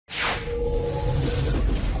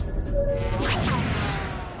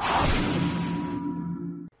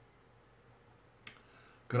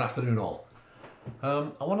Good afternoon all. I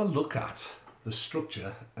want to look at the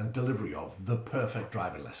structure and delivery of the perfect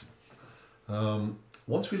driving lesson.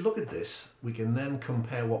 Once we look at this, we can then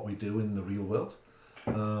compare what we do in the real world.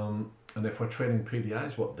 And if we're training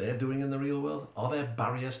PDIs, what they're doing in the real world. Are there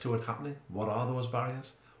barriers to it happening? What are those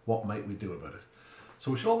barriers? What might we do about it?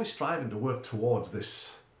 So we should always be striving to work towards this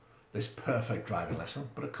perfect driving lesson.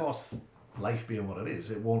 But of course, life being what it is,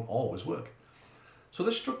 it won't always work. So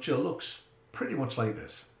the structure looks pretty much like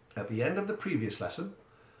this. At the end of the previous lesson,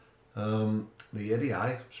 the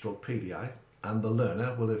ADI stroke PDI and the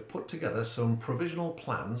learner will have put together some provisional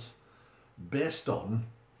plans based on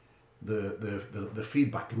the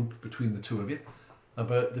feedback loop between the two of you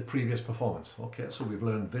about the previous performance. Okay, so we've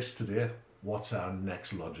learned this today. What's our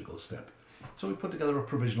next logical step? So we put together a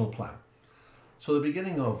provisional plan. So the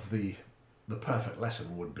beginning of the perfect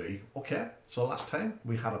lesson would be, okay, so last time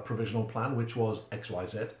we had a provisional plan which was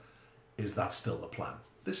XYZ. Is that still the plan?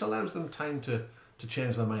 This allows them time to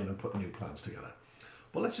change their mind and put new plans together.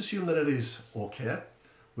 But let's assume that it is okay.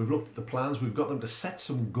 We've looked at the plans, we've got them to set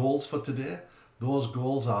some goals for today. Those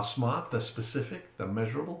goals are smart, they're specific, they're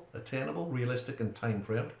measurable, attainable, realistic and time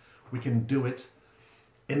framed. We can do it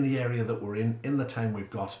in the area that we're in the time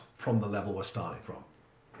we've got from the level we're starting from.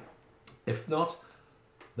 If not,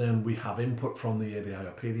 then we have input from the ADI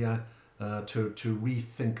or PDI to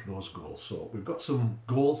rethink those goals. So we've got some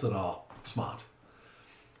goals that are smart.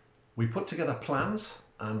 We put together plans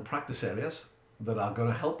and practice areas that are going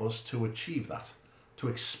to help us to achieve that, to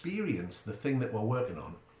experience the thing that we're working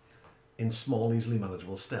on in small, easily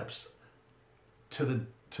manageable steps to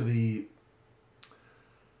the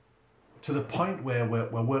point where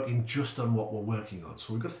we're working just on what we're working on.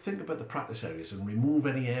 So we've got to think about the practice areas and remove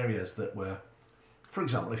any areas that were, for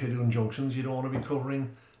example, if you're doing junctions, you don't want to be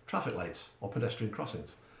covering traffic lights or pedestrian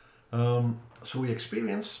crossings. So we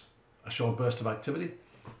experience a short burst of activity.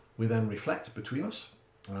 We then reflect between us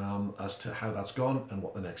as to how that's gone and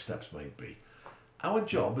what the next steps might be. Our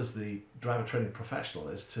job as the driver training professional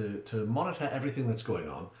is to monitor everything that's going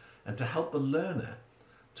on and to help the learner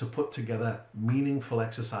to put together meaningful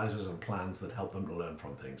exercises and plans that help them to learn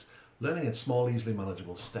from things. Learning in small, easily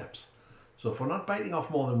manageable steps. So if we're not biting off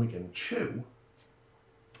more than we can chew,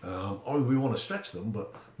 or we want to stretch them,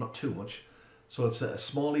 but not too much. So it's a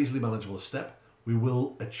small, easily manageable step we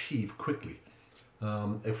will achieve quickly.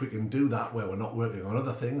 If we can do that where we're not working on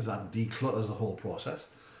other things, that declutters the whole process.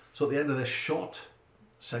 So at the end of this short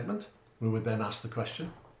segment, we would then ask the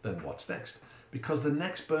question, then what's next? Because the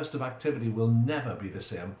next burst of activity will never be the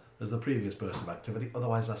same as the previous burst of activity.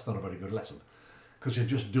 Otherwise, that's not a very good lesson. Because you're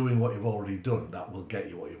just doing what you've already done. That will get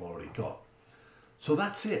you what you've already got. So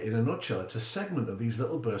that's it in a nutshell. It's a segment of these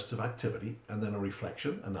little bursts of activity and then a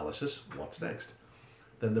reflection, analysis, what's next?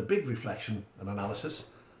 Then the big reflection and analysis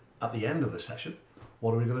at the end of the session,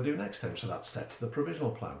 what are we going to do next time? So that sets the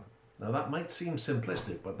provisional plan. Now that might seem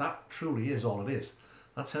simplistic, but that truly is all it is.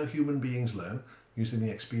 That's how human beings learn, using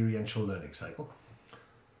the experiential learning cycle.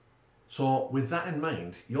 So with that in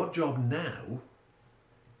mind, your job now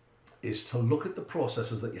is to look at the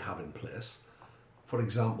processes that you have in place. For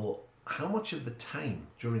example, how much of the time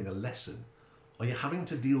during a lesson are you having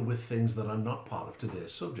to deal with things that are not part of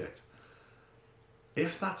today's subject?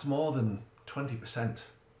 If that's more than 20%,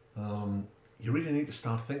 you really need to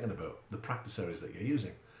start thinking about the practice areas that you're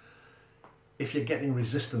using. If you're getting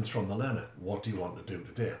resistance from the learner, what do you want to do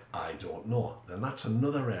today? I don't know. Then that's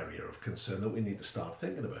another area of concern that we need to start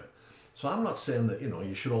thinking about. So I'm not saying that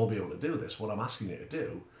you should all be able to do this. What I'm asking you to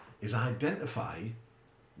do is identify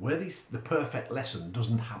where the perfect lesson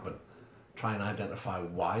doesn't happen. Try and identify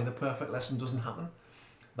why the perfect lesson doesn't happen.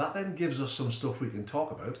 That then gives us some stuff we can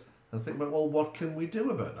talk about and think about, well, what can we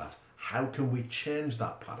do about that? How can we change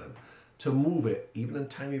that pattern to move it, even in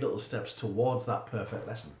tiny little steps, towards that perfect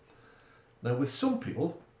lesson? Now, with some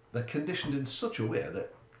people, they're conditioned in such a way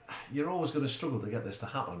that you're always going to struggle to get this to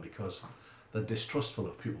happen because they're distrustful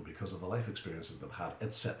of people because of the life experiences they've had,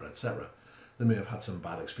 etc., etc. They may have had some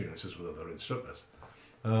bad experiences with other instructors.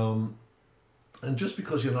 And just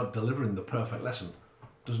because you're not delivering the perfect lesson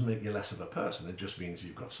doesn't make you less of a person. It just means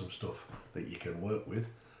you've got some stuff that you can work with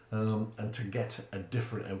and to get a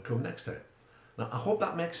different outcome next time. Now, I hope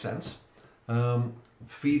that makes sense.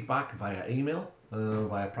 Feedback via email,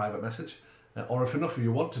 via private message, or if enough of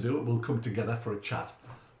you want to do it, we'll come together for a chat.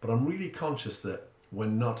 But I'm really conscious that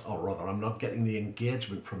I'm not getting the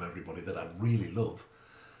engagement from everybody that I'd really love.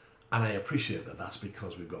 And I appreciate that that's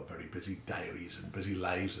because we've got very busy diaries and busy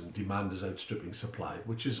lives and demand is outstripping supply,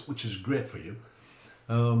 which is great for you.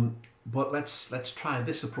 But let's try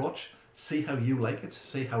this approach, see how you like it,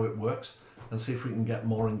 see how it works, and see if we can get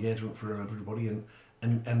more engagement for everybody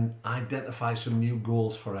and identify some new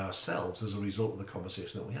goals for ourselves as a result of the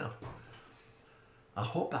conversation that we have. I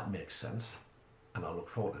hope that makes sense, and I look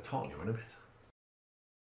forward to talking to you in a bit.